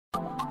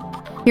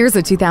Here's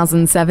a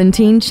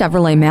 2017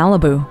 Chevrolet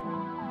Malibu.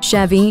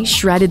 Chevy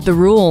shredded the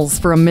rules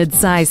for a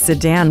mid-size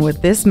sedan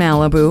with this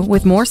Malibu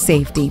with more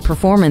safety,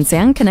 performance,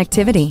 and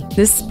connectivity.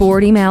 This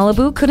sporty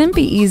Malibu couldn't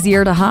be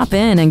easier to hop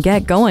in and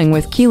get going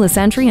with keyless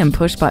entry and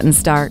push-button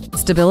start.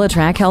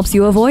 StabiliTrak helps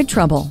you avoid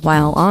trouble,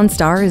 while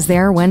OnStar is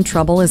there when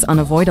trouble is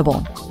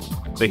unavoidable.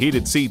 The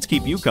heated seats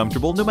keep you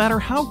comfortable no matter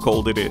how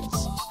cold it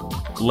is.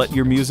 Let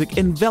your music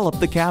envelop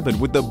the cabin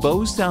with the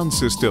Bose sound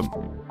system.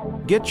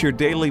 Get your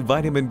daily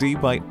vitamin D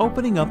by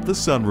opening up the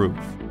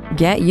sunroof.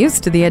 Get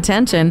used to the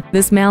attention.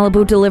 This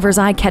Malibu delivers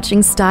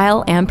eye-catching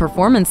style and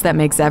performance that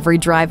makes every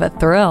drive a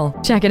thrill.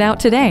 Check it out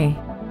today.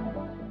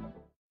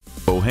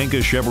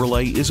 Pohanka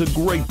Chevrolet is a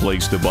great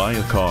place to buy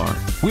a car.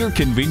 We're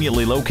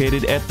conveniently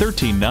located at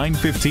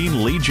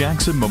 13915 Lee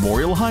Jackson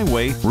Memorial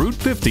Highway, Route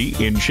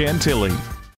 50 in Chantilly.